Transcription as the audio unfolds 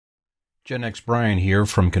Gen X Brian here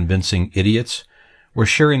from Convincing Idiots. We're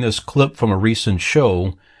sharing this clip from a recent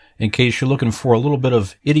show in case you're looking for a little bit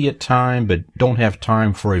of idiot time but don't have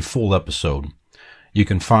time for a full episode. You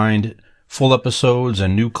can find full episodes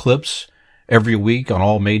and new clips every week on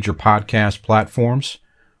all major podcast platforms.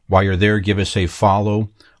 While you're there, give us a follow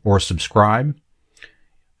or subscribe.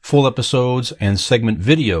 Full episodes and segment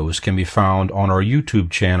videos can be found on our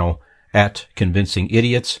YouTube channel at Convincing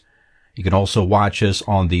Idiots. You can also watch us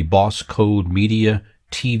on the Boss Code Media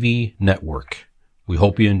TV network. We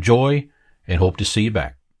hope you enjoy and hope to see you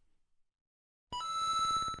back.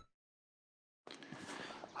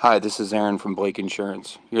 Hi, this is Aaron from Blake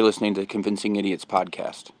Insurance. You're listening to Convincing Idiots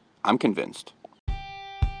podcast. I'm convinced.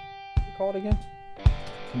 Call it again?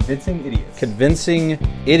 Convincing Idiots. Convincing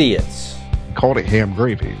Idiots. Called it ham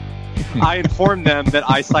gravy. I informed them that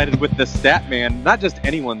I sided with the stat man, not just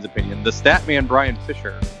anyone's opinion, the stat man Brian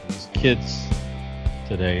Fisher. These kids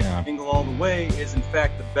today. Jingle All the Way is in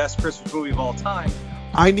fact the best Christmas movie of all time.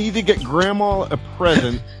 I need to get Grandma a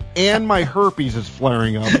present, and my herpes is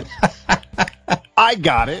flaring up. I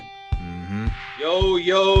got it. Mm-hmm. Yo,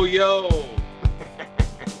 yo, yo.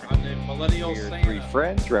 I'm the millennial We're Santa. three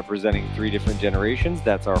friends representing three different generations.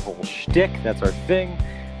 That's our whole shtick. That's our thing.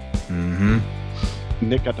 Mm-hmm.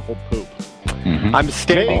 Nick got the whole poop. Mm-hmm. I'm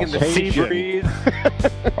standing in the sea Awesome. breeze,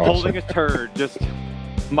 holding a turd, just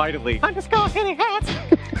mightily. I'm just going hitting hats.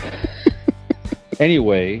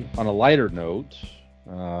 Anyway, on a lighter note,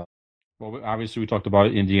 well, obviously we talked about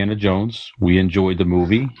Indiana Jones. We enjoyed the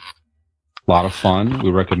movie. A lot of fun. We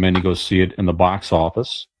recommend you go see it in the box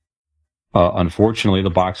office. Unfortunately, the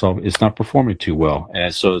box office is not performing too well,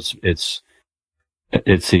 and so it's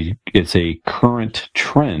a current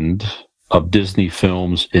trend of Disney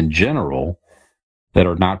films in general that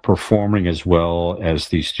are not performing as well as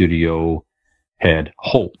the studio had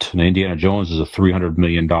hoped. And Indiana Jones is a $300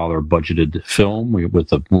 million budgeted film with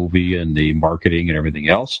the movie and the marketing and everything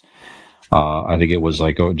else. I think it was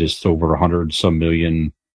like just over 100 some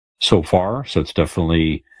million so far. So it's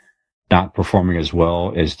definitely not performing as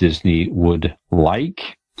well as Disney would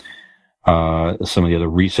like. Some of the other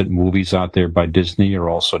recent movies out there by Disney are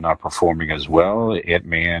also not performing as well.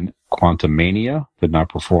 Ant-Man Quantumania did not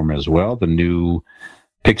perform as well. The new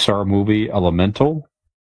Pixar movie Elemental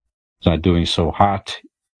is not doing so hot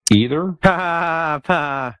either.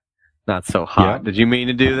 Pa. Not so hot. Yeah. Did you mean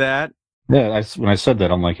to do that? Yeah, when I said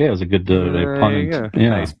that, I'm like, yeah, it was a good pun. Yeah.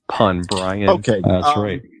 Nice pun, Brian. Okay. That's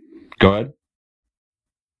right. Go ahead.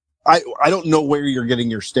 I don't know where you're getting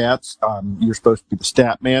your stats. You're supposed to be the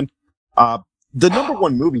stat man. The number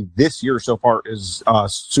one movie this year so far is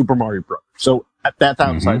Super Mario Bros. So that's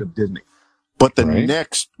outside of Disney. But the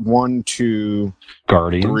next 1, 2,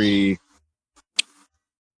 Guardians. 3.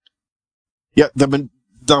 Yeah, there've been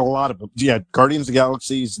a lot of them. Yeah, Guardians of the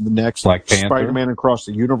Galaxy is the next. Black Panther. Spider-Man Across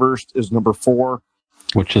the Universe is number 4.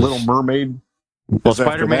 Which is Little Mermaid. Well, is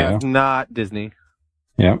after Spider-Man that. is not Disney.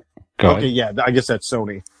 Yeah. Go ahead. Okay, yeah, I guess that's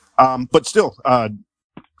Sony. But still,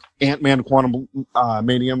 Ant-Man Quantum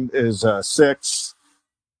Manium is 6.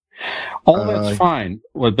 All that's fine,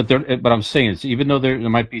 but I'm saying is even though there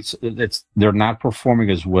might be, they're not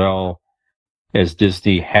performing as well as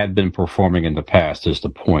Disney had been performing in the past. Is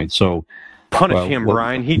the point? So Punish him,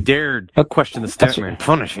 Brian. He dared question the statman.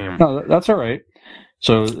 Punish him. No, that's all right.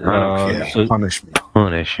 So, Punish me.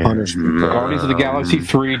 Punish him. Punish me. Guardians of the Galaxy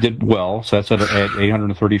 3 did well, so that's at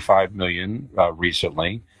 835 million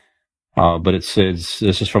recently. But it says,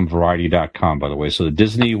 this is from Variety.com, by the way, so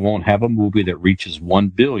Disney won't have a movie that reaches 1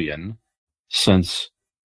 billion since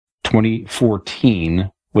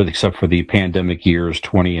 2014, except for the pandemic years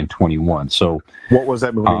 20 and 21. So, what was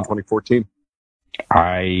that movie in 2014?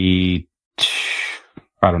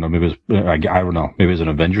 I don't know. Maybe it was, I don't know. Maybe it was an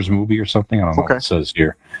Avengers movie or something. I don't know what it says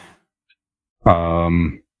here.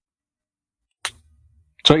 So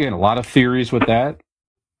again, a lot of theories with that.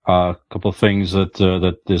 A couple of things that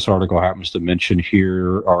this article happens to mention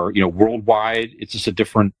here are, worldwide, it's just a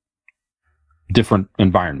different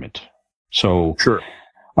environment. So, sure.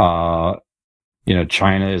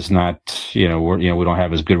 China is not, we don't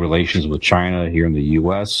have as good relations with China here in the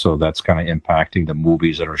U.S., so that's kind of impacting the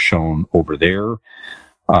movies that are shown over there.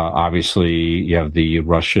 Obviously, you have the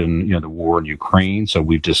Russian, the war in Ukraine, so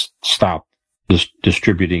we've just stopped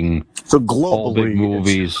distributing all big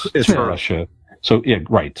movies to Russia. So yeah,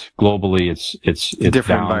 right. Globally, it's different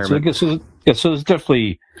down. environment. So there's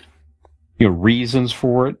definitely reasons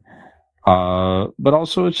for it, but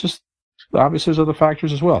also it's just obviously there's other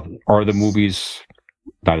factors as well. Are the movies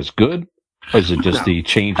not as good? Or is it just the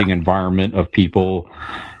changing environment of people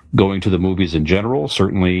going to the movies in general?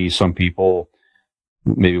 Certainly, some people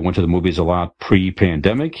maybe went to the movies a lot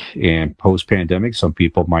pre-pandemic and post-pandemic. Some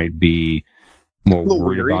people might be more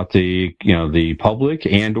worried about the public,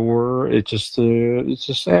 and or it's just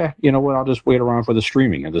you know what, I'll just wait around for the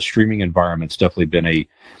streaming. And the streaming environment's definitely been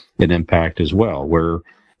an impact as well, where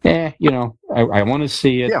you know, I want to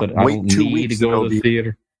see it, but I don't need to go to the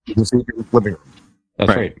theater. Living room.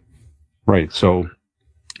 That's right. So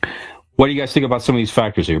what do you guys think about some of these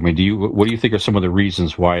factors here? I mean, what do you think are some of the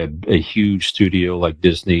reasons why a huge studio like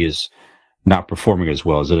Disney is not performing as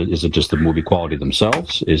well? Is it just the movie quality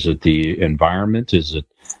themselves? Is it the environment? Is it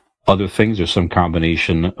other things, or some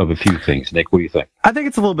combination of a few things? Nick, what do you think? I think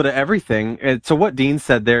it's a little bit of everything. And so what Dean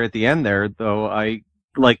said there at the end there, though, I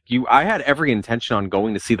had every intention on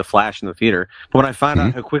going to see The Flash in the theater, but when I found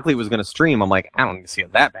out how quickly it was going to stream, I'm like, I don't need to see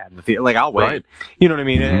it that bad in the theater. Like, I'll wait. Right. You know what I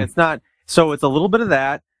mean? And it's not. So it's a little bit of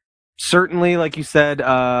that. Certainly, like you said,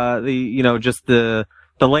 just the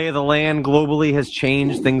lay of the land globally has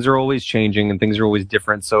changed. Things are always changing and things are always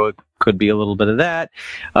different. So it could be a little bit of that.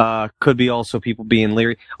 Could be also people being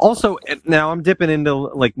leery. Also, now I'm dipping into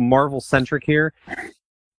like Marvel centric here.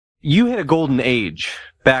 You hit a golden age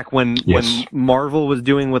back when Marvel was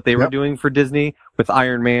doing what they were doing for Disney with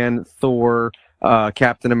Iron Man, Thor,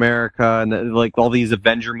 Captain America, and like all these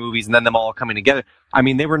Avenger movies, and then them all coming together. I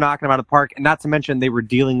mean, they were knocking them out of the park, and not to mention they were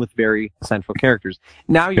dealing with very central characters.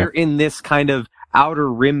 Now you're in this kind of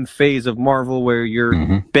outer rim phase of Marvel where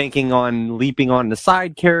you're banking on leaping on the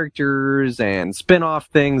side characters and spin-off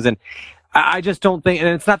things, and I just don't think, and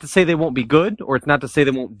it's not to say they won't be good, or it's not to say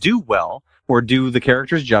they won't do well, or do the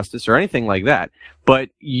characters justice, or anything like that, but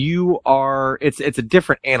it's a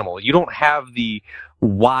different animal. You don't have the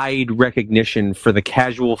wide recognition for the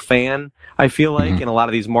casual fan, I feel like, in a lot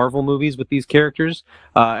of these Marvel movies with these characters,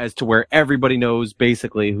 as to where everybody knows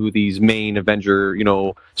basically who these main Avenger,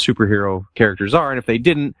 superhero characters are, and if they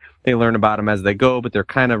didn't, they learn about them as they go, but they're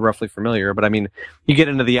kind of roughly familiar. But I mean, you get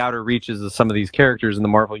into the outer reaches of some of these characters in the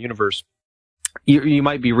Marvel universe, you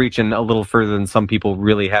might be reaching a little further than some people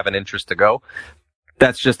really have an interest to go.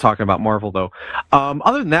 That's just talking about Marvel, though.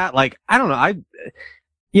 Other than that, like, I don't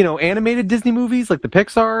know, animated Disney movies, like the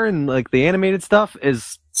Pixar and like the animated stuff,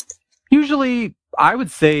 is usually, I would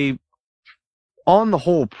say, on the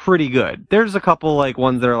whole, pretty good. There's a couple like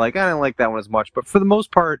ones that are like, I don't like that one as much, but for the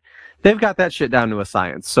most part, they've got that shit down to a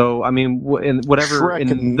science. So, I mean, whatever Shrek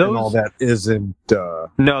in those, and all that isn't.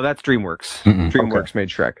 No, that's DreamWorks. DreamWorks made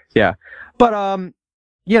Shrek. Yeah, but I don't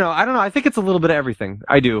know. I think it's a little bit of everything.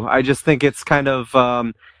 I do. I just think it's kind of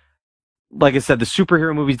like I said, the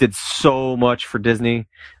superhero movies did so much for Disney,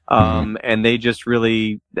 and they just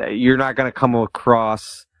really, you're not going to come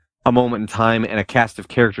across a moment in time and a cast of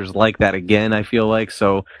characters like that again, I feel like,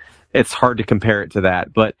 so it's hard to compare it to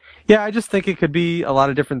that. But yeah, I just think it could be a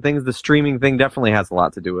lot of different things. The streaming thing definitely has a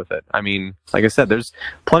lot to do with it. I mean, like I said, there's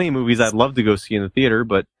plenty of movies I'd love to go see in the theater,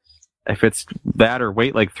 but if it's that or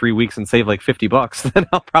wait like 3 weeks and save like $50, then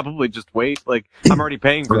I'll probably just wait. Like, I'm already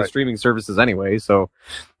paying for the streaming services anyway, so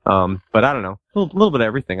but I don't know. A little bit of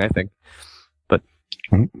everything, I think. But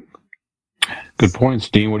good points.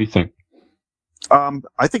 Dean, what do you think?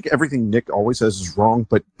 I think everything Nick always says is wrong,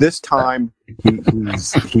 but this time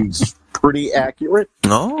he's pretty accurate.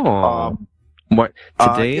 What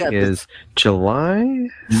today is July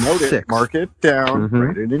 6th. It, mark it down,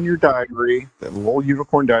 write it in your diary, that little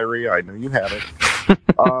unicorn diary. I know you have it.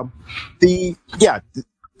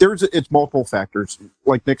 It's multiple factors.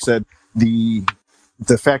 Like Nick said, the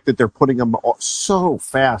fact that they're putting them so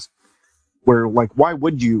fast, where like, why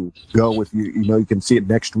would you go if you can see it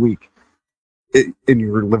next week in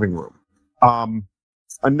your living room?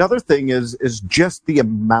 Another thing is just the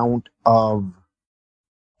amount of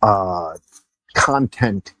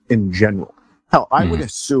content in general. Hell, I would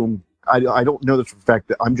assume, I don't know this for a fact,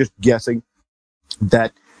 that I'm just guessing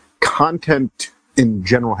that content in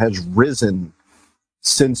general has risen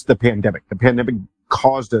since the pandemic. The pandemic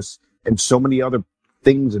caused us and so many other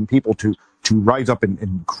things and people to rise up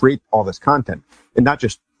and create all this content, and not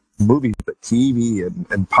just movies, but TV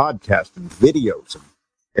and podcasts and videos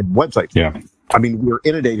and websites. Yeah. I mean, we're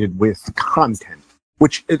inundated with content,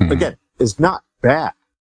 which again is not bad,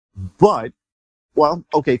 but, well,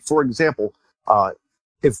 okay, for example,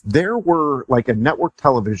 if there were like a network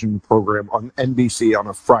television program on NBC on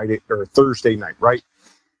a Friday or Thursday night, right?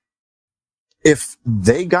 If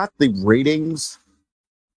they got the ratings,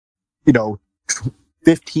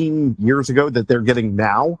 15 years ago that they're getting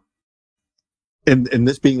now, and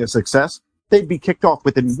this being a success, they'd be kicked off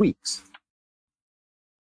within weeks.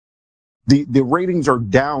 The ratings are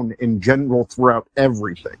down in general throughout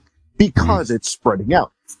everything because it's spreading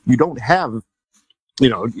out. You don't have,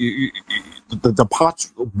 the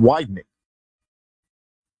pot's widening.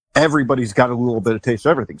 everybody's got a little bit of taste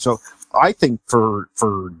of everything. So I think for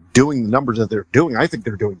doing the numbers that they're doing, I think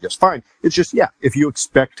they're doing just fine. It's just, if you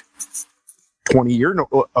expect 20 years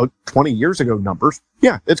ago numbers,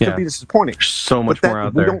 it's going to be disappointing. There's so much more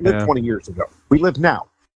out there. We don't live 20 years ago. We live now.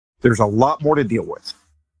 There's a lot more to deal with.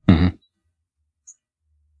 Mm-hmm.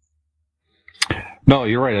 No,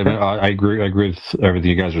 you're right. I mean, I agree with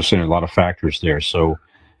everything you guys are saying. A lot of factors there. So,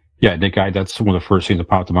 yeah, Nick, that's one of the first things that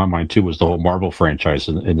popped in my mind too was the whole Marvel franchise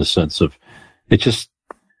in the sense of it's just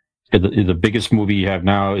the biggest movie you have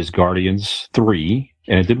now is Guardians 3,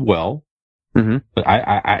 and it did well. Mm-hmm. But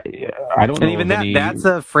I don't know. And even that's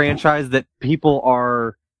a franchise that people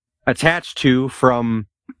are attached to from,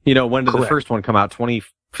 when did the first one come out?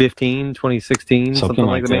 2015, 2016, something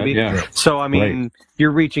like that maybe. Yeah. So I mean,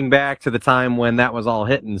 you're reaching back to the time when that was all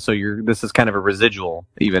hitting. So this is kind of a residual,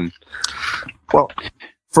 even. Well,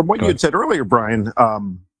 from what you had said earlier, Brian,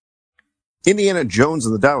 Indiana Jones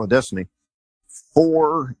and the Dial of Destiny,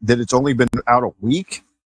 for that it's only been out a week,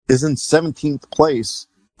 is in 17th place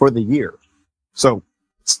for the year. So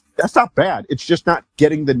that's not bad. It's just not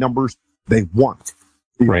getting the numbers they want.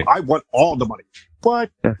 Right. I want all the money. But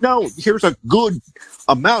no, here's a good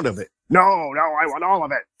amount of it. No, I want all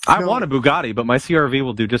of it. I want a Bugatti, but my CRV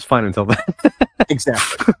will do just fine until then.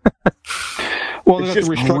 Exactly. Well, it's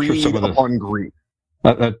they have to restructure some of this. On greed.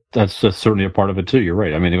 That's certainly a part of it too. You're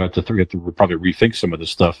right. I mean, they have to probably rethink some of this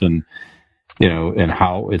stuff and and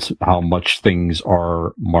how much things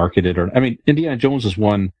are marketed. Or I mean, Indiana Jones is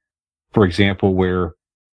one, for example, where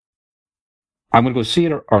I'm going to go see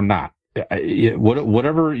it or not.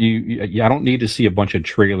 Whatever I don't need to see a bunch of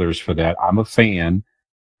trailers for that. I'm a fan.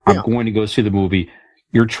 I'm going to go see the movie.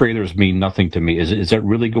 Your trailers mean nothing to me. Is that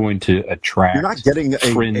really going to attract? You're not getting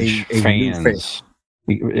fringe a fans.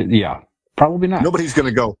 Yeah, probably not. Nobody's going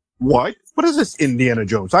to go, what? What is this Indiana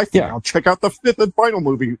Jones? I think I'll check out the fifth and final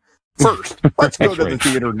movie first. Let's go to the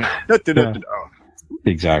theater now.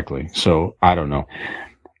 Exactly. So I don't know.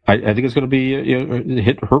 I think it's going to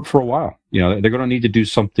be hurt for a while. They're going to need to do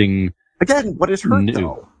something. Again, what is hurt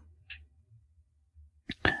though?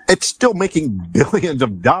 It's still making billions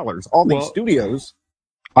of dollars. All these studios.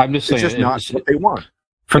 I'm just saying, it's just not what they want.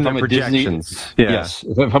 From the projections. Disney, yes.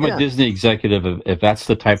 If I'm a Disney executive, if that's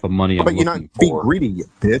the type of money I'm looking for. But be greedy, you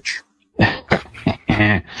bitch.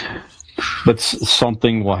 But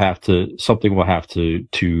something will have to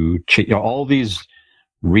change. All these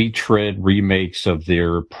retread remakes of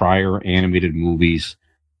their prior animated movies.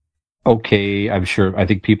 Okay, I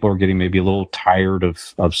think people are getting maybe a little tired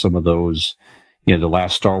of some of those. The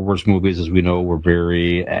last Star Wars movies, as we know, were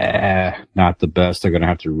very not the best. They're going to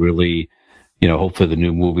have to really, hopefully the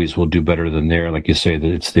new movies will do better than there. Like you say,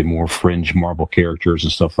 that it's the more fringe Marvel characters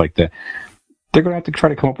and stuff like that. They're going to have to try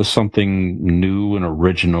to come up with something new and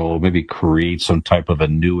original, maybe create some type of a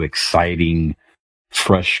new, exciting,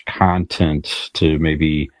 fresh content to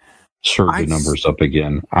maybe surge the numbers up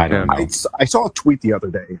again. I don't know. I saw a tweet the other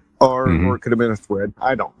day, or it could have been a thread.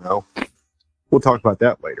 I don't know. We'll talk about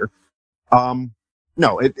that later.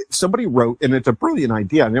 No, somebody wrote, and it's a brilliant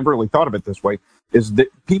idea. I never really thought of it this way. Is that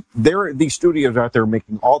there are these studios out there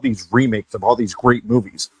making all these remakes of all these great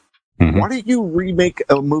movies? Mm-hmm. Why don't you remake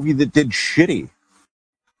a movie that did shitty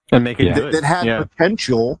and make it good? That had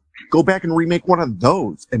potential. Go back and remake one of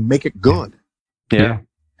those and make it good. Yeah.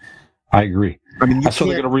 I agree. I mean, they're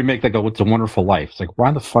going to remake like It's a Wonderful Life. It's like,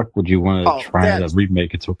 why the fuck would you want to try to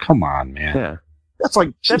remake it? So come on, man. Yeah, that's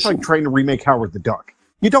like trying to remake Howard the Duck.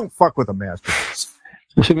 You don't fuck with a masterpiece.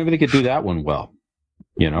 So maybe they could do that one well.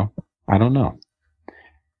 I don't know.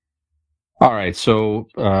 All right, so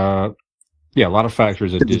a lot of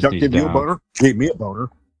factors at Disney's down. Did the Duck give you a boner? Gave me a boner.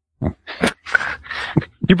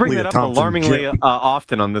 You bring that up alarmingly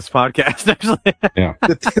often on this podcast, actually. Yeah.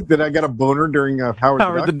 Did I get a boner during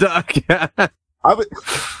Howard the Duck? Yeah.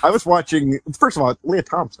 I was watching. First of all, Leah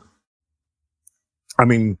Thompson. I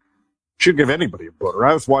mean, she'd give anybody a boner.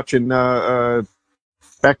 I was watching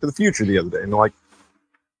Back to the Future the other day, and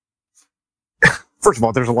first of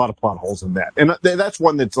all, there's a lot of plot holes in that, and that's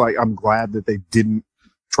one that's like I'm glad that they didn't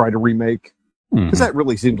try to remake, because that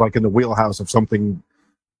really seems like in the wheelhouse of something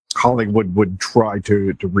Hollywood would try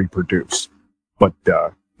to reproduce. But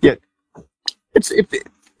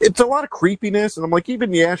it's a lot of creepiness, and I'm like,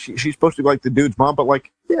 even she's supposed to be like the dude's mom, but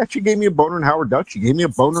she gave me a boner in Howard Duck. She gave me a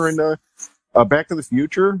boner in Back to the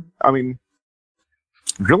Future. I mean,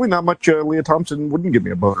 really not much Leah Thompson wouldn't give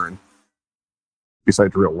me a boner in,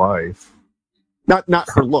 besides real life. Not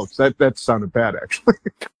her looks. That sounded bad, actually.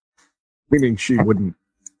 Meaning she wouldn't.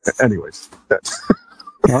 Anyways, that's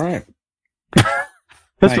all right.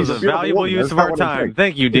 This was a valuable use of our time.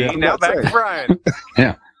 Thank you, Dean. Now back to Brian.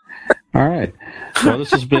 Yeah. All right. Well,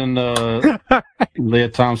 this has been Leah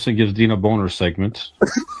Thompson Gives Dean a Boner segment.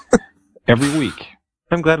 Every week,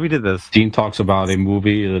 I'm glad we did this. Dean talks about a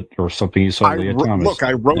movie or something he saw Leah Thomas. Look,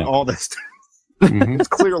 I wrote all this. It's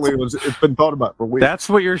clearly it's been thought about for weeks. That's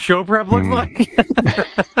what your show prep looks like?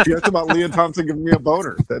 That's about Leah Thompson giving me a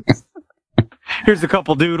boner. Here's a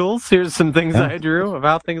couple doodles. Here's some things I drew of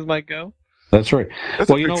how things might go. That's right. That's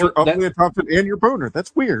a picture of Leah Thompson and your boner.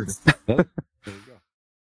 That's weird. There you go.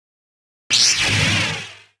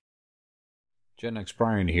 Gen X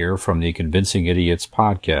Brian here from the Convincing Idiots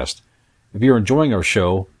podcast. If you're enjoying our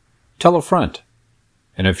show, tell a friend.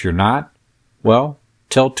 And if you're not, well,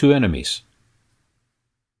 tell two enemies.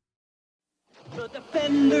 The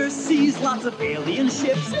Defender sees lots of alien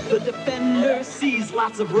ships. The Defender sees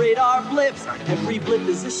lots of radar blips. Every blip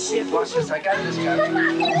is a ship. Watch this, I got this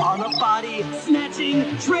guy. On a body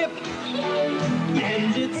snatching trip.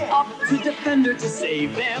 And it's up to Defender to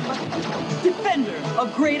save them. Defender, a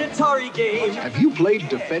great Atari game. Have you played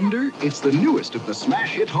Defender? It's the newest of the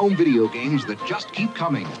smash hit home video games that just keep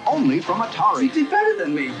coming. Only from Atari. You did better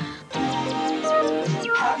than me.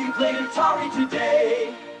 Have you played Atari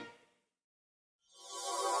today?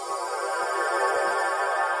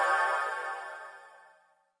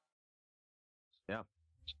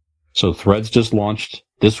 So Threads just launched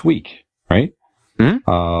this week, right?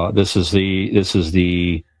 Mm-hmm. This is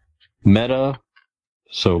the Meta.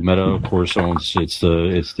 So Meta, of course, owns it's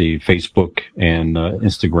the Facebook and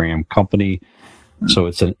Instagram company. So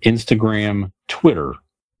it's an Instagram Twitter,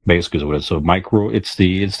 basically is what it is. So it's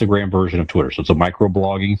the Instagram version of Twitter. So it's a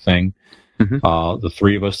micro-blogging thing. Mm-hmm. The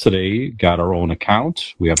three of us today got our own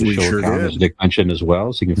account. We have a show account, as Nick mentioned as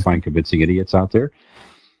well, so you can find Convincing Idiots out there.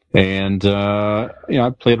 And, I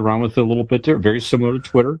played around with it a little bit there, very similar to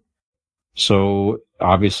Twitter. So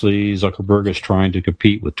obviously Zuckerberg is trying to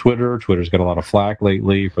compete with Twitter. Twitter's got a lot of flack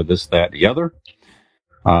lately for this, that, and the other.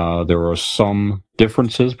 There are some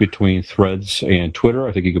differences between Threads and Twitter.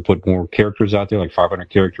 I think you could put more characters out there, like 500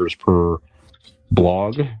 characters per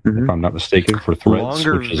blog, if I'm not mistaken, for Threads.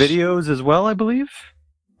 Longer videos as well, I believe.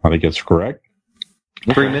 I think that's correct.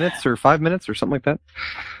 3 minutes or 5 minutes or something like that.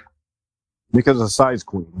 Because of size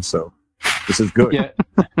queen, so this is good. Yeah.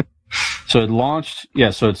 So it launched. Yeah.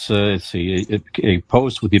 So it's a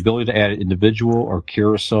post with the ability to add individual or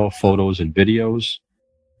carousel photos and videos.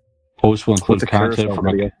 Post will include content from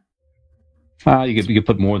video? You could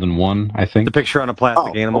put more than one. I think The picture on a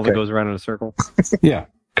plastic animal that goes around in a circle. Yeah.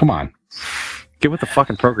 Come on. Get with the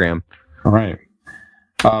fucking program. All right.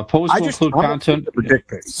 Post will include content.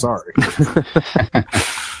 Sorry.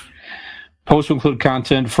 Posts will include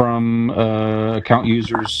content from account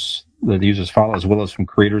users that the users follow, as well as from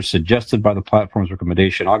creators suggested by the platform's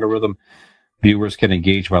recommendation algorithm. Viewers can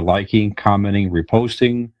engage by liking, commenting,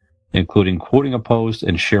 reposting, including quoting a post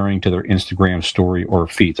and sharing to their Instagram story or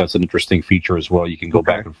feeds. That's an interesting feature as well. You can go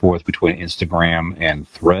back and forth between Instagram and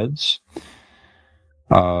Threads.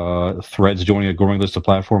 Threads joining a growing list of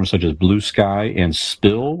platforms such as Blue Sky and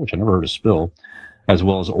Spill, which I never heard of Spill, as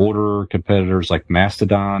well as older competitors like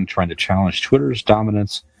Mastodon, trying to challenge Twitter's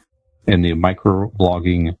dominance in the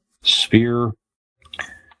microblogging sphere.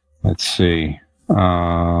 Let's see.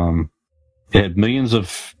 It had millions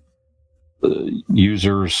of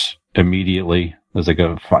users immediately.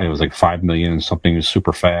 It was like 5 million, something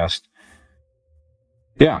super fast.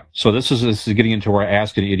 Yeah, so this is getting into our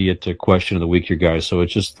Ask an Idiot question of the week here, guys. So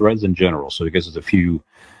it's just Threads in general. So I guess it's a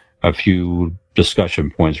few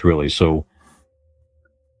discussion points, really. So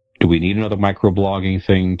do we need another microblogging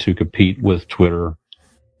thing to compete with Twitter?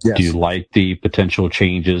 Yes. Do you like the potential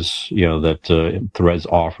changes, that Threads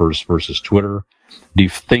offers versus Twitter? Do you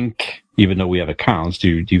think, even though we have accounts,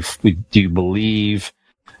 do you believe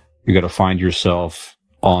you're going to find yourself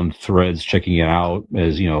on Threads checking it out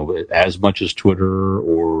as much as Twitter,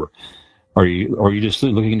 or are you just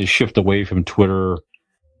looking to shift away from Twitter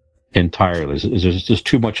entirely? Is there just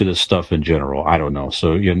too much of this stuff in general? I don't know.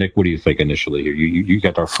 So, Nick, what do you think initially here? You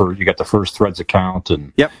got the first Threads account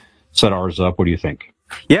and set ours up. What do you think?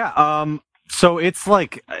 Yeah. So it's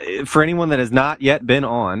like, for anyone that has not yet been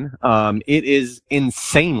on, it is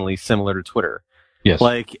insanely similar to Twitter. Yes.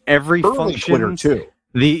 Like every Early function, Twitter too.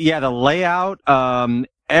 The layout,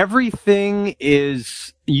 everything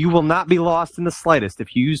is, you will not be lost in the slightest.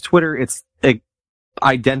 If you use Twitter, it's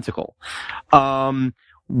identical.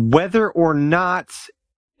 Whether or not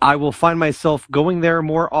I will find myself going there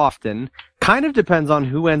more often kind of depends on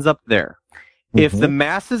who ends up there. If the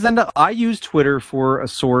masses end up, I use Twitter for a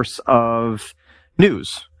source of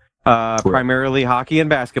news. primarily hockey and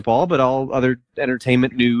basketball, but all other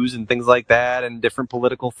entertainment news and things like that, and different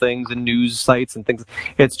political things and news sites and things.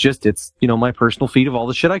 It's my personal feed of all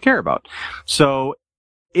the shit I care about. So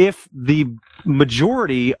if the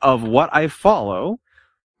majority of what I follow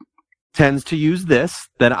tends to use this,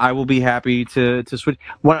 then I will be happy to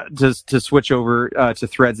switch over to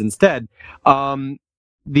Threads instead. One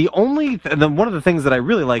of the things that I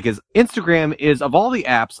really like is Instagram is, of all the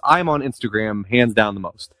apps, I'm on Instagram hands down the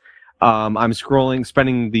most. I'm scrolling,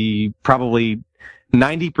 spending the probably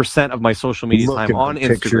 90% of my social media time on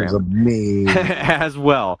Instagram of me. as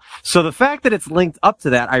well. So the fact that it's linked up to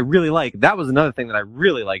that, I really like. That was another thing that I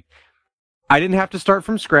really liked. I didn't have to start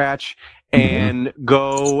from scratch and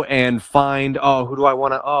go and find, who do I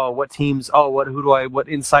want to, what teams, what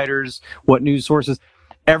insiders, what news sources.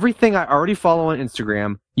 Everything I already follow on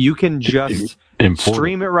Instagram, you can just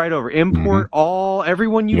stream it right over. Import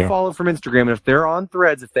everyone you follow from Instagram. And if they're on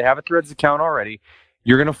Threads, if they have a Threads account already,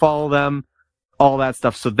 you're going to follow them, all that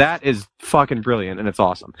stuff. So that is fucking brilliant, and it's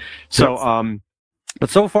awesome. So, but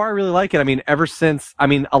so far I really like it. I mean,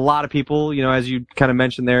 a lot of people, as you kind of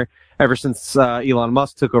mentioned there, ever since Elon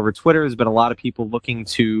Musk took over Twitter, there's been a lot of people looking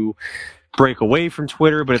to break away from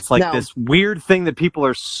Twitter, but it's like this weird thing that people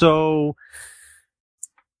are so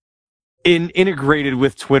integrated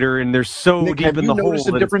with Twitter, and they're so Nick, deep in the hole. Have you noticed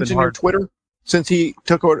a difference in your Twitter since he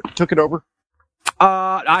took it over?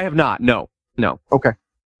 I have not. No. Okay.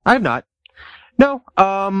 I have not. No.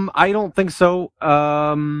 I don't think so.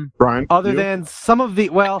 Brian, other than some of the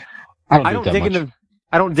I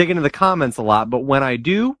don't dig into the comments a lot, but when I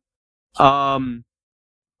do, I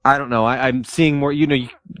don't know. I'm seeing more.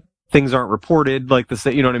 Things aren't reported like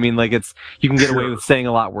the. You know what I mean? Like you can get away with saying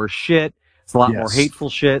a lot worse shit. It's a lot more hateful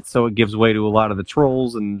shit, so it gives way to a lot of the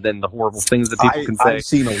trolls and then the horrible things that people can say. I've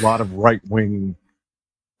seen a lot of right-wing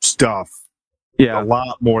stuff. Yeah. A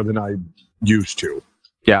lot more than I used to.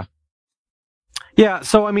 Yeah. Yeah,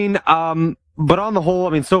 so, I mean, but on the whole, I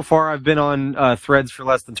mean, so far I've been on Threads for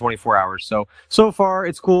less than 24 hours. So far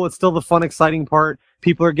it's cool. It's still the fun, exciting part.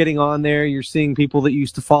 People are getting on there. You're seeing people that you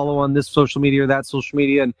used to follow on this social media or that social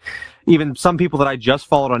media, and even some people that I just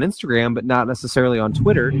followed on Instagram, but not necessarily on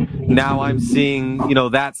Twitter. Now I'm seeing,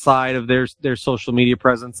 that side of their social media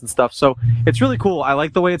presence and stuff. So it's really cool. I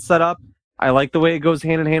like the way it's set up. I like the way it goes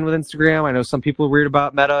hand in hand with Instagram. I know some people are weird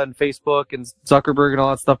about Meta and Facebook and Zuckerberg and all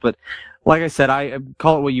that stuff, but like I said, I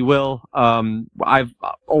call it what you will. I've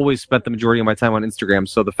always spent the majority of my time on Instagram,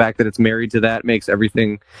 so the fact that it's married to that makes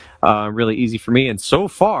everything really easy for me. And so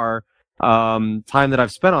far, time that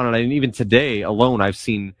I've spent on it, and even today alone, I've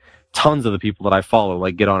seen tons of the people that I follow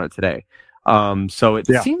get on it today. So it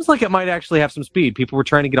seems like it might actually have some speed. People were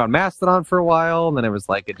trying to get on Mastodon for a while, and then it was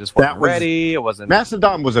like it just wasn't ready. It wasn't.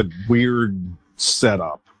 Mastodon was a weird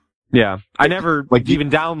setup. Yeah, I never even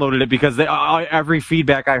downloaded it because every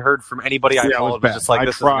feedback I heard from anybody I followed was just like,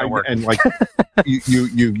 "This isn't work." And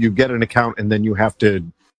you get an account, and then you have to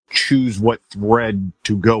choose what thread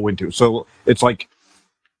to go into. So it's like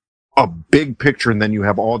a big picture, and then you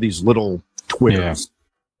have all these little Twitters.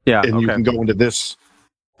 Yeah, and you can go into this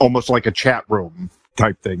almost like a chat room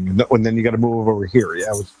type thing, and then you got to move over here.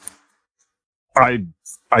 Yeah,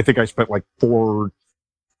 I think I spent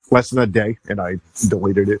less than a day, and I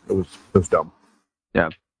deleted it. It was dumb. Yeah.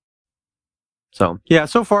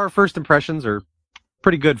 So far, first impressions are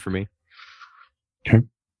pretty good for me. Okay.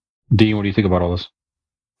 Dean, what do you think about all this?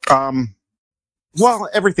 Well,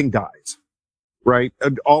 everything dies, right?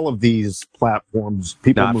 All of these platforms,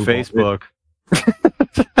 people not move Facebook.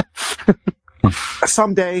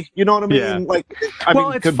 Someday, you know what I mean? Yeah.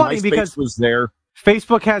 It's funny because was there.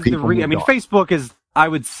 Facebook has Facebook is, I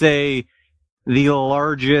would say, the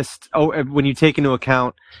largest, when you take into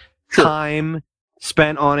account time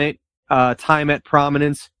spent on it, time at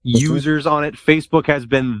prominence, users on it, Facebook has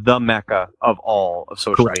been the mecca of all of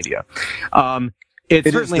social media. It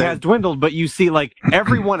certainly has dwindled, but you see,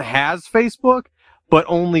 everyone has Facebook, but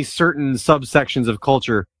only certain subsections of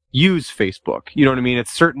culture use Facebook. You know what I mean?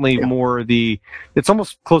 It's certainly more it's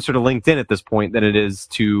almost closer to LinkedIn at this point than it is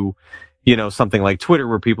to, something like Twitter,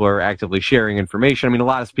 where people are actively sharing information. I mean, a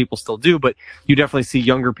lot of people still do, but you definitely see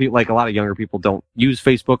younger people, a lot of younger people don't use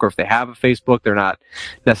Facebook, or if they have a Facebook, they're not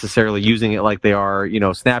necessarily using it like they are,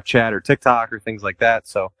 Snapchat or TikTok or things like that.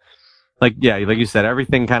 So, like you said,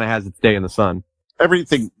 everything kind of has its day in the sun.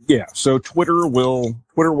 Everything, yeah. So Twitter will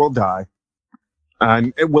die.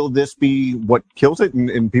 And will this be what kills it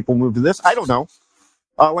and people move to this? I don't know.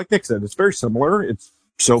 Like Nick said, it's very similar.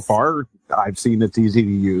 So far, I've seen it's easy to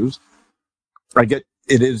use. It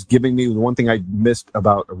is giving me the one thing I missed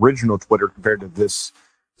about original Twitter compared to this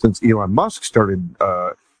since Elon Musk started,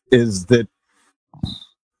 is that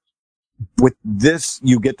with this,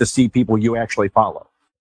 you get to see people you actually follow.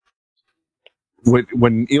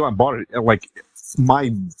 When Elon bought it, like,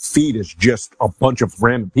 my feed is just a bunch of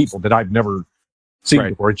random people that I've never seen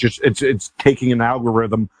before. It's taking an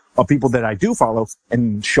algorithm of people that I do follow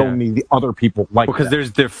and showing me the other people like because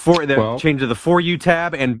there's the change to the For You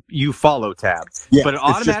tab and You Follow tab. Yeah, but it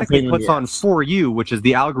automatically puts on For You, which is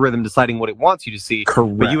the algorithm deciding what it wants you to see.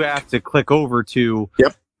 Correct. But you have to click over to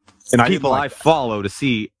and people I follow to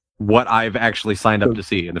see what I've actually signed up to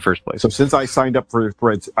see in the first place. So since I signed up for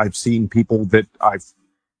Threads, I've seen people that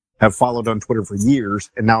have followed on Twitter for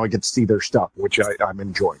years, and now I get to see their stuff, which I'm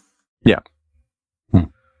enjoying. Yeah.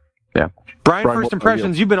 Yeah. Brian, first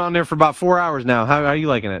impressions, you've been on there for about 4 hours now. How are you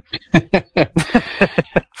liking it?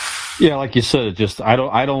 Yeah, like you said,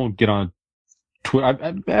 I don't get on Twitter.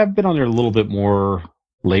 I've been on there a little bit more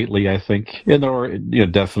lately, I think. And there are,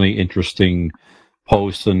 definitely interesting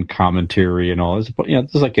posts and commentary and all this. But,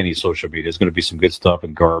 just like any social media, there's going to be some good stuff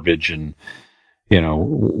and garbage and,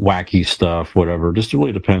 wacky stuff, whatever. Just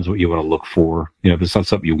really depends what you want to look for. If it's not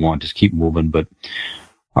something you want, just keep moving. But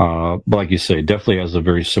like you say, definitely has a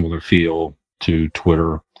very similar feel to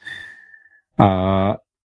Twitter. Yeah,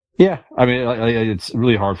 I mean, it's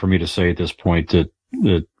really hard for me to say at this point that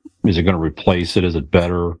is it going to replace it? Is it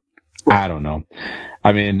better? I don't know.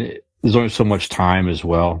 I mean, there's only so much time as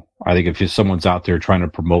well. I think if someone's out there trying to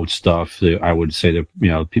promote stuff, I would say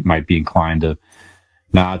that, people might be inclined to,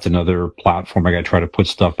 it's another platform I got to try to put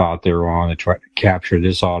stuff out there on and try to capture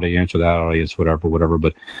this audience or that audience, whatever.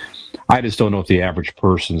 But I just don't know if the average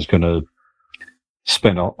person is going to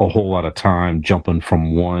spend a whole lot of time jumping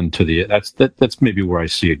from one to the. That's maybe where I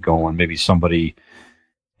see it going. Maybe somebody,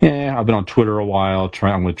 I've been on Twitter a while.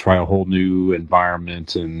 I'm going to try a whole new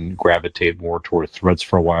environment and gravitate more toward Threads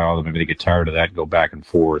for a while. Then maybe they get tired of that and go back and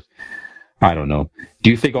forth. I don't know. Do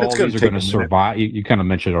you think all these are going to survive? You kind of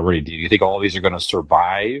mentioned it already. Do you think all these are going to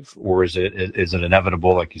survive, or is it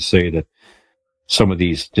inevitable, like you say, that some of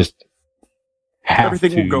these just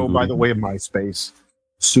everything will go by the way of MySpace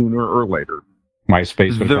sooner or later?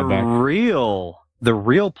 MySpace will come back. The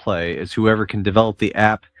real play is whoever can develop the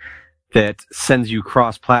app that sends you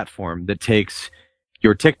cross-platform, that takes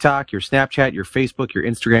your TikTok, your Snapchat, your Facebook, your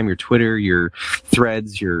Instagram, your Twitter, your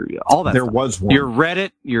Threads, your all that. There stuff. was one. Your Reddit,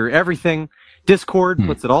 your everything. Discord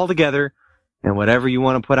puts it all together, and whatever you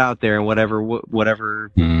want to put out there, and whatever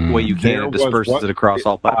way you can, it disperses it across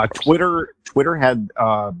all platforms. Twitter had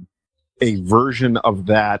a version of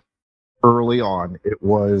that early on. It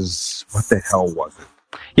was, what the hell was it?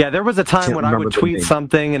 Yeah, there was a time when I would tweet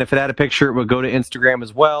something, and if it had a picture, it would go to Instagram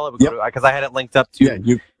as well. It would go to, because I had it linked up to.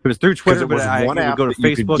 It was through Twitter, but it would go to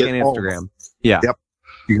Facebook and Instagram. Yeah. Yep.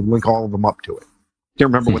 You can link all of them up to it. Can't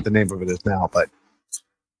remember what the name of it is now, but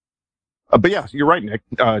yeah, you're right, Nick.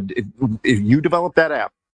 If you develop that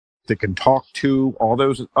app that can talk to all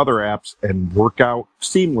those other apps and work out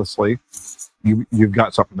seamlessly, you've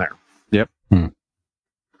got something there. Yep.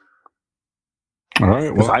 All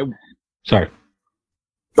right. Well, sorry.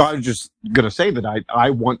 I was just going to say that I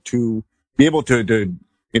want to be able to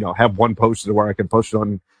have one posted where I can post it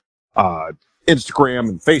on Instagram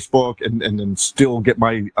and Facebook and then still get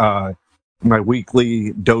my my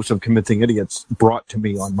weekly dose of convincing idiots brought to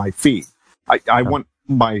me on my feed. I want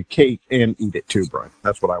my cake and eat it too, Brian.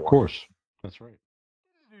 That's what I want. Of course. That's right.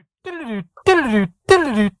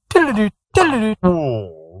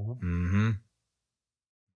 Mm-hmm.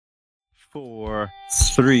 4,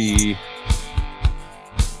 3.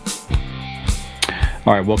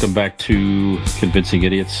 All right, welcome back to Convincing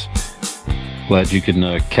Idiots. Glad you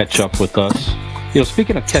can catch up with us.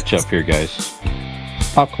 Speaking of catch up here, guys,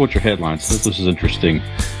 pop culture headlines. This is interesting.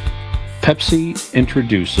 Pepsi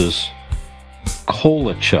introduces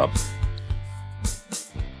Colachup.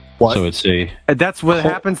 What? So it's That's what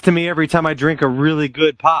happens to me every time I drink a really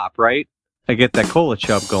good pop, right? I get that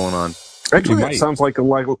Colachup going on. Actually, that sounds like a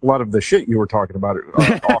lot of the shit you were talking about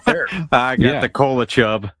off air. I got the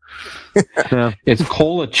Colachup. It's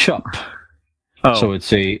Colachup. Oh, so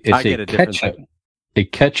it's a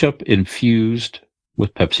ketchup infused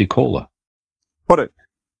with Pepsi Cola.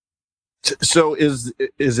 So is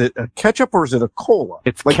it a ketchup or is it a cola?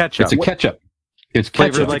 It's ketchup. It's a ketchup. It's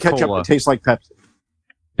flavored like ketchup cola. It tastes like Pepsi.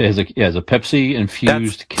 It has a Pepsi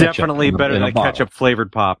infused ketchup. That's definitely better than ketchup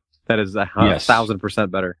flavored pop. That is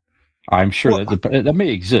 1,000% better. I'm sure that may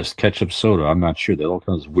exist. Ketchup soda. I'm not sure. There are all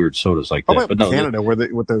kinds of weird sodas like that. How about Canada,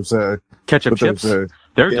 with those ketchup chips? They're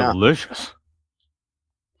delicious.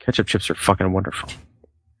 Ketchup chips are fucking wonderful.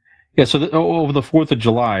 Yeah, so over the 4th of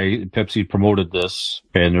July, Pepsi promoted this,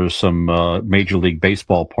 and there's some Major League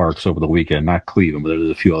Baseball parks over the weekend, not Cleveland, but there's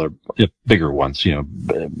a few other bigger ones,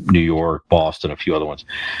 New York, Boston, a few other ones,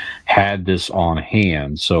 had this on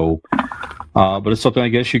hand. So, but it's something I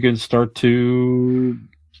guess you can start to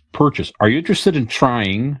purchase. Are you interested in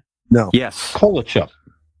trying No. Yes. Colachup?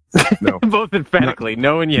 No. Both emphatically.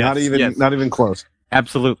 No and yes. Not even close.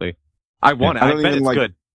 Absolutely. I want it. I I don't bet even it's like-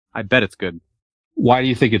 good. I bet it's good. Why do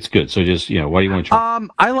you think it's good? So just, why do you want to try?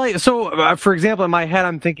 I like, for example, in my head,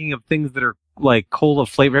 I'm thinking of things that are like cola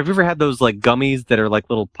flavor. Have you ever had those like gummies that are like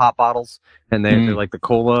little pop bottles and they're like the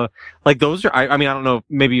cola? Like those are, I mean, I don't know,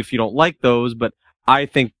 maybe if you don't like those, but I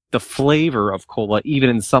think the flavor of cola, even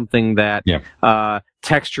in something that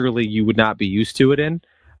texturally you would not be used to it in,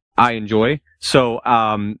 I enjoy. So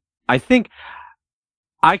I think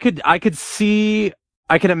I could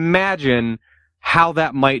imagine how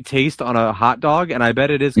that might taste on a hot dog, and I bet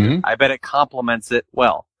it is good. I bet it complements it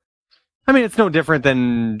well. I mean, it's no different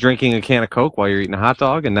than drinking a can of Coke while you're eating a hot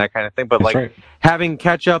dog and that kind of thing. But That's right. having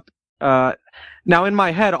ketchup, now in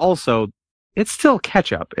my head also, it's still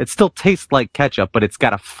ketchup. It still tastes like ketchup, but it's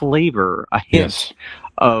got a flavor, a hint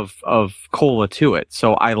of cola to it.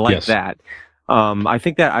 So I like that. I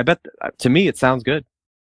think that, I bet, to me, it sounds good.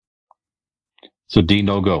 So D,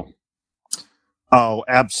 no go. Oh,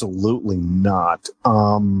 absolutely not.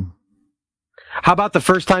 How about the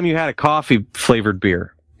first time you had a coffee flavored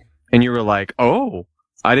beer and you were like, "Oh,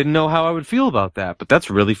 I didn't know how I would feel about that, but that's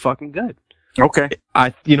really fucking good." Okay.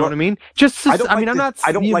 You know what I mean? I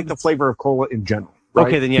don't like the flavor of cola in general. Right?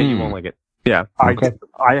 Okay, then you won't like it. Yeah.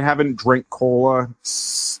 I haven't drank cola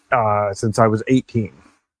since I was 18.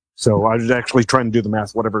 So I was actually trying to do the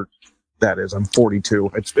math, whatever that is. I'm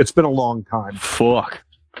 42. It's been a long time. Fuck.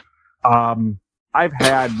 I've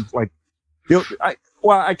had like,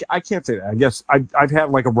 I can't say that. I guess I've had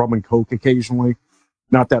like a rum and Coke occasionally,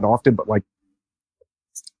 not that often, but like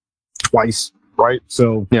twice, right?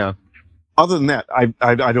 So yeah. Other than that, I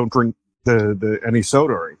don't drink the any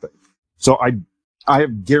soda or anything. So I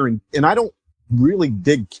have guaranteed, and I don't really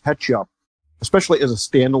dig ketchup, especially as a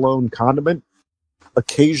standalone condiment.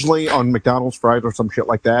 Occasionally on McDonald's fries or some shit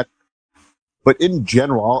like that, but in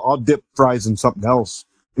general, I'll dip fries in something else.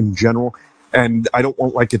 In general. And I don't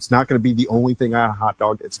want, like, it's not going to be the only thing on a hot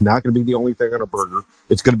dog. It's not going to be the only thing on a burger.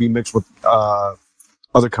 It's going to be mixed with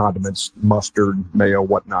other condiments, mustard, mayo,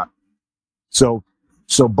 whatnot. So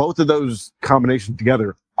both of those combinations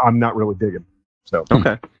together, I'm not really digging. So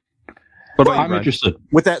okay. What about I'm interested.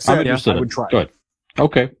 With that said, I would try. Good.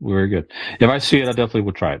 Okay, very good. If I see it, I definitely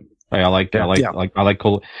would try it. I like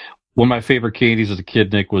cola. One of my favorite candies as a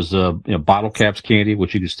kid, Nick, was bottle caps candy,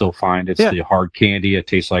 which you can still find. It's the hard candy. It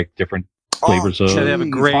tastes like different flavors of. They have a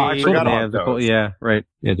grape. I forgot about those. Yeah, right.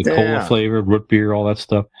 Yeah, the cola flavor, root beer, all that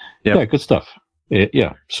stuff. Yep. Yeah, good stuff.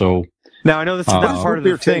 So now I know this is not part of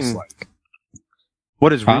the thing. Like? What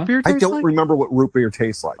does root beer taste like? I don't remember what root beer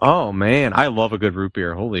tastes like. Oh man, I love a good root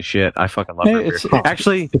beer. Holy shit, I fucking love root beer.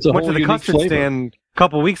 Actually, went to the custard stand a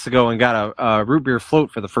couple weeks ago and got a root beer float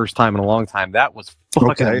for the first time in a long time. That was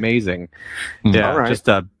fucking amazing. Yeah, right. Just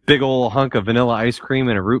a big old hunk of vanilla ice cream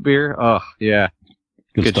and a root beer. Oh yeah,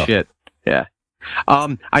 good shit. Yeah.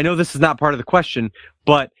 I know this is not part of the question,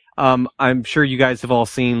 but I'm sure you guys have all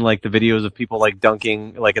seen like the videos of people like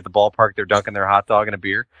dunking, like at the ballpark, they're dunking their hot dog in a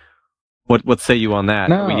beer. What say you on that?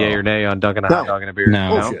 No. Yay or nay on dunking a hot dog in a beer?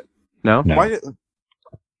 No. No? Why?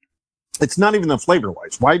 It's not even the flavor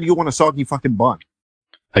wise. Why do you want a soggy fucking bun?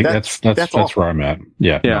 That's where I'm at.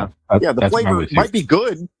 Yeah. Yeah. No, the flavor might be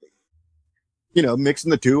good.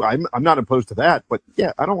 Mixing the two. I'm not opposed to that, but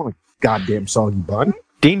yeah, I don't want a goddamn soggy bun.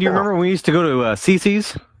 Dean, do you remember when we used to go to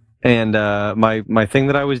CC's and my thing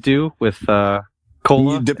that I always do with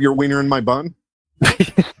cola? You dip your wiener in my bun?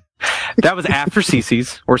 That was after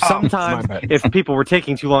CC's, or sometimes if people were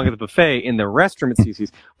taking too long at the buffet in the restroom at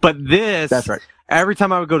CC's. But that's right. Every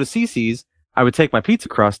time I would go to CC's, I would take my pizza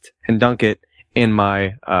crust and dunk it in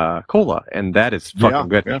my cola, and that is fucking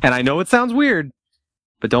good. Yeah. And I know it sounds weird,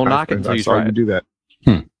 but don't knock it until you try it. I saw you do that.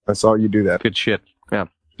 I saw you do that. Good shit. Yeah.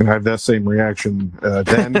 And I have that same reaction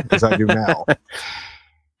then as I do now.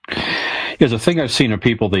 There's a thing I've seen of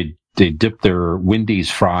people, they dip their Wendy's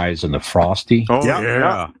fries in the Frosty. Oh,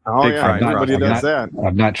 yeah. Oh, yeah. Everybody does that.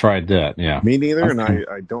 I've not tried that, yeah. Me neither, and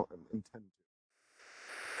I don't intend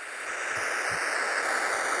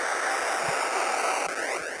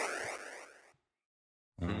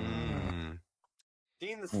to.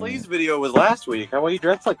 Dean, the sleaze video was last week. How are you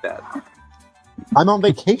dressed like that? I'm on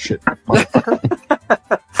vacation,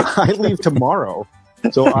 motherfucker. I leave tomorrow.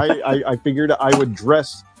 So I figured I would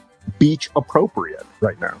dress beach appropriate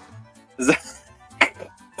right now.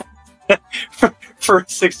 for a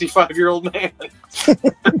 65-year-old man.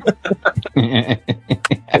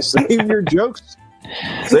 Save your jokes.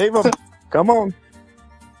 Save them. Come on.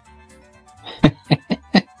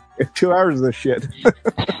 2 hours of this shit.